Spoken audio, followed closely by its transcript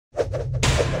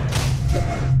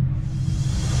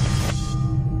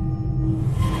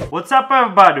What's up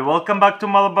everybody, welcome back to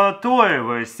my laboratory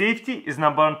where safety is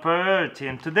number one priority,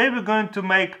 and today we're going to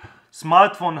make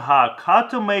smartphone hack, how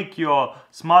to make your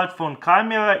smartphone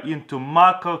camera into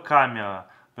macro camera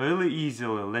really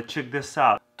easily. Let's check this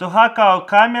out. To hack our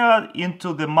camera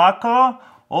into the macro,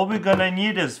 all we're gonna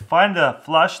need is find a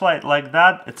flashlight like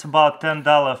that. It's about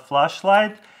 $10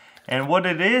 flashlight, and what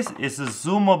it is a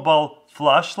zoomable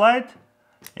flashlight,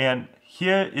 and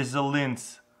here is the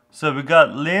lens. So we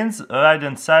got lens right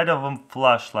inside of a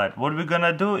flashlight. What we're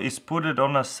gonna do is put it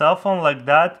on a cell phone like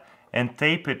that and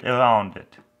tape it around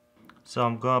it. So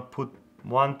I'm gonna put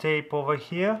one tape over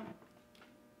here,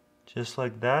 just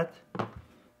like that.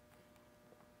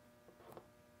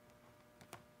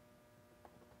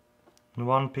 And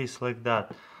one piece like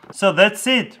that. So that's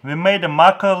it, we made a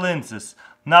macro lenses.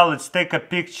 Now let's take a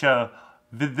picture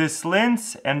with this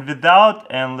lens and without,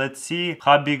 and let's see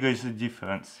how big is the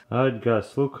difference. Alright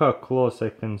guys, look how close I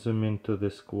can zoom into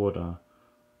this quarter.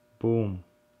 Boom.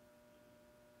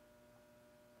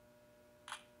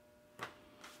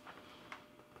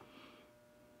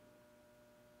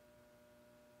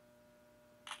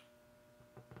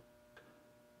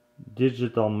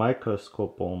 Digital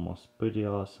microscope almost, pretty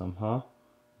awesome, huh?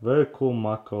 Very cool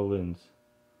macro lens.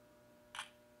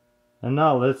 And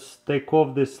now let's take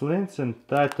off this lens and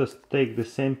try to take the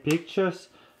same pictures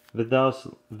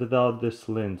without this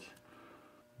lens.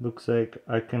 Looks like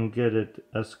I can get it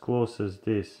as close as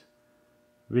this,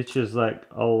 which is like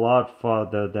a lot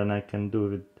farther than I can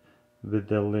do with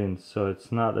the lens, so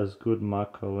it's not as good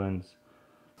macro lens.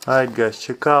 Alright guys,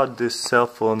 check out this cell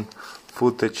phone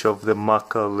footage of the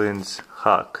macro lens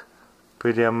hack.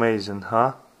 Pretty amazing,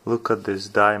 huh? Look at this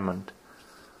diamond.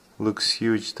 Looks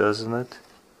huge, doesn't it?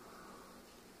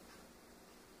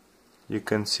 You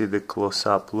can see the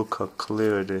close-up, look how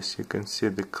clear it is, you can see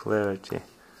the clarity.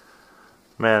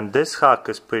 Man, this hack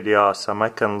is pretty awesome, I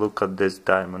can look at this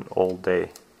diamond all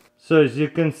day. So as you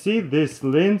can see, this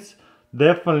lens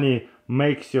definitely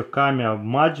makes your camera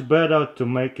much better to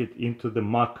make it into the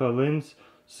macro lens,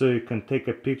 so you can take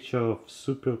a picture of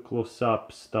super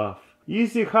close-up stuff.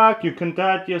 Easy hack, you can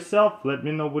try it yourself, let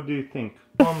me know what do you think.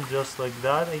 Just like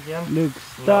that again. Look,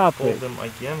 stop fold it. them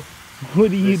again. What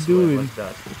are you doing? Like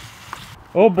that.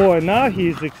 Oh boy, now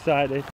he's excited.